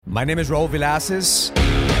My name is Raul Villacis,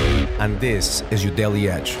 and this is your Daily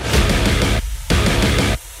Edge.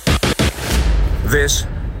 This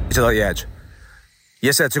is your Daily Edge.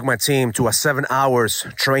 Yesterday, I took my team to a 7 hours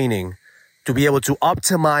training to be able to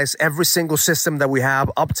optimize every single system that we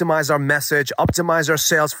have, optimize our message, optimize our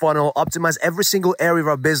sales funnel, optimize every single area of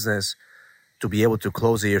our business to be able to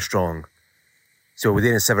close the year strong. So we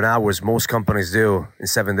did in 7 hours, most companies do in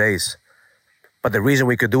 7 days. But the reason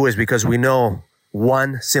we could do it is because we know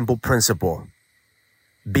one simple principle.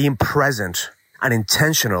 Being present and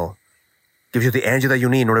intentional gives you the energy that you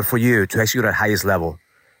need in order for you to execute at highest level.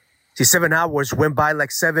 See, 7 hours went by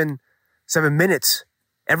like seven minutes.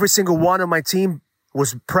 Every single one of my team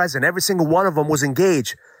was present. Every single one of them was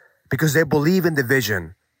engaged because they believe in the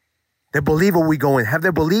vision. They believe where we're going, have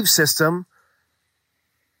their belief system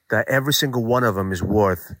that every single one of them is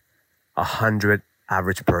worth 100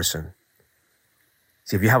 average person.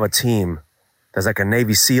 See, if you have a team that's like a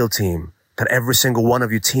Navy SEAL team, that every single one of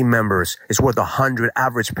your team members is worth 100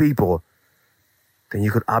 average people, then you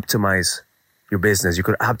could optimize your business. You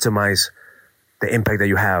could optimize the impact that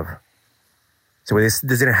you have. So this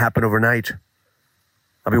didn't happen overnight.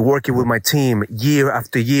 I've been working with my team year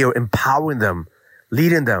after year, empowering them,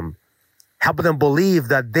 leading them, helping them believe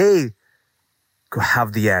that they could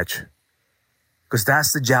have the edge. Because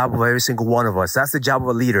that's the job of every single one of us. That's the job of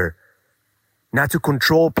a leader. Not to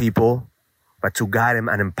control people, but to guide them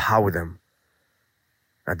and empower them.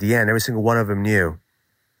 At the end, every single one of them knew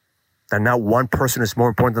that not one person is more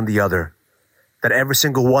important than the other. That every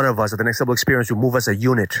single one of us at the Next Level Experience will move as a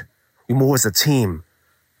unit. We move as a team.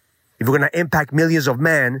 If we're going to impact millions of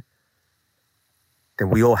men,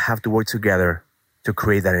 then we all have to work together to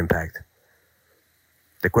create that impact.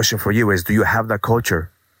 The question for you is, do you have that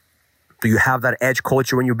culture? Do you have that edge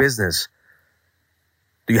culture in your business?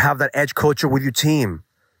 Do you have that edge culture with your team?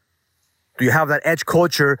 Do you have that edge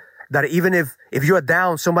culture that even if you are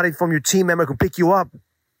down, somebody from your team member can pick you up?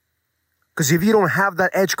 Because if you don't have that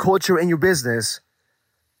edge culture in your business,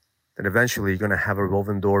 then eventually you're going to have a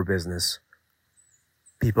revolving door business.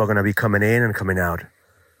 People are going to be coming in and coming out.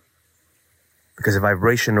 Because the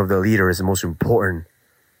vibration of the leader is the most important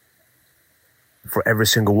for every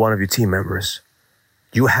single one of your team members.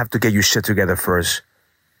 You have to get your shit together first.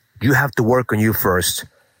 You have to work on you first.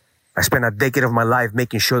 I spent a decade of my life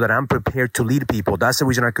making sure that I'm prepared to lead people. That's the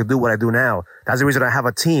reason I could do what I do now. That's the reason I have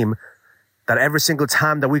a team that every single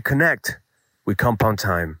time that we connect, we compound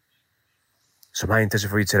time. So my intention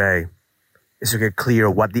for you today is to get clear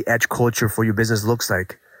what the edge culture for your business looks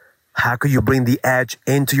like. How can you bring the edge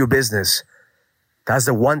into your business? That's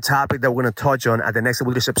the one topic that we're going to touch on at the Next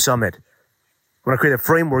Level Leadership Summit. We're going to create a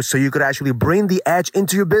framework so you could actually bring the edge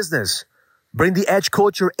into your business. Bring the edge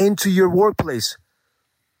culture into your workplace.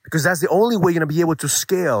 Because that's the only way you're going to be able to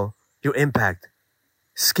scale your impact,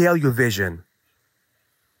 scale your vision.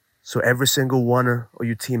 So every single one of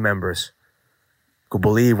your team members could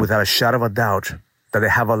believe without a shadow of a doubt that they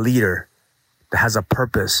have a leader that has a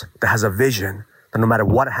purpose, that has a vision, that no matter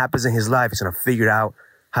what happens in his life, he's going to figure out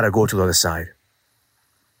how to go to the other side.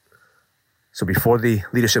 So before the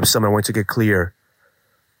Leadership Summit, I want to get clear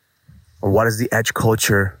on what is the edge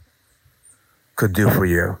culture could do for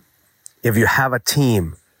you. If you have a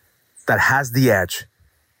team that has the edge,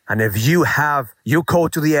 and if you go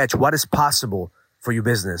to the edge, what is possible for your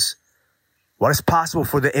business? What is possible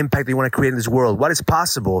for the impact that you want to create in this world? What is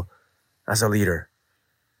possible as a leader?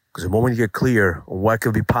 Because the moment you get clear on what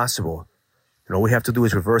could be possible, then all we have to do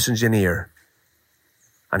is reverse engineer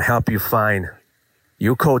and help you find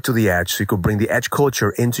your code to the edge so you could bring the edge culture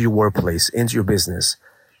into your workplace, into your business.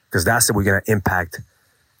 Because that's how we're going to impact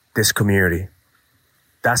this community.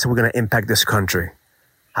 That's how we're going to impact this country.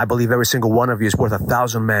 I believe every single one of you is worth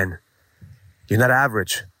 1,000 men. You're not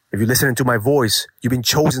average. If you're listening to my voice, you've been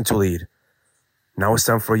chosen to lead. Now it's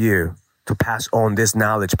time for you to pass on this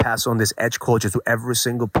knowledge, pass on this edge culture to every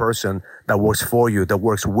single person that works for you, that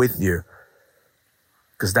works with you.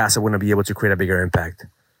 Because that's how we're going to be able to create a bigger impact.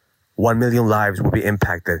 1 million lives will be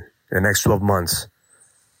impacted in the next 12 months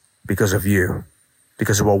because of you,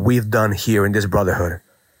 because of what we've done here in this brotherhood,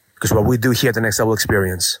 because of what we do here at the Next Level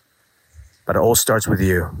Experience. But it all starts with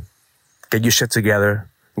you. Get your shit together,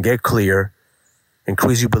 get clear,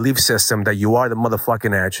 increase your belief system that you are the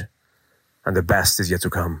motherfucking edge, and the best is yet to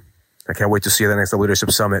come. I can't wait to see you at the Next Level Leadership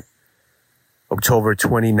Summit. October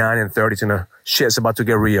 29 and 30, shit's about to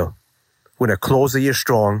get real. We're going to close the year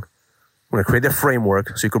strong. We're going to create a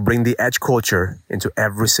framework so you can bring the edge culture into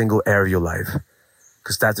every single area of your life.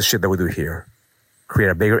 Because that's the shit that we do here. Create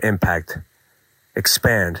a bigger impact,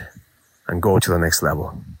 expand, and go to the next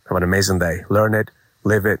level. Have an amazing day. Learn it,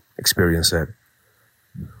 live it, experience it.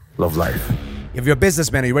 Love life. If you're a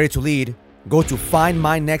businessman and you're ready to lead, go to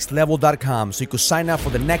findmynextlevel.com so you can sign up for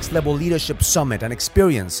the Next Level Leadership Summit, an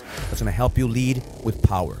experience that's going to help you lead with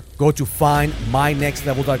power. Go to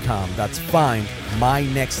findmynextlevel.com. That's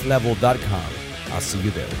findmynextlevel.com. I'll see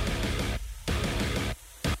you there.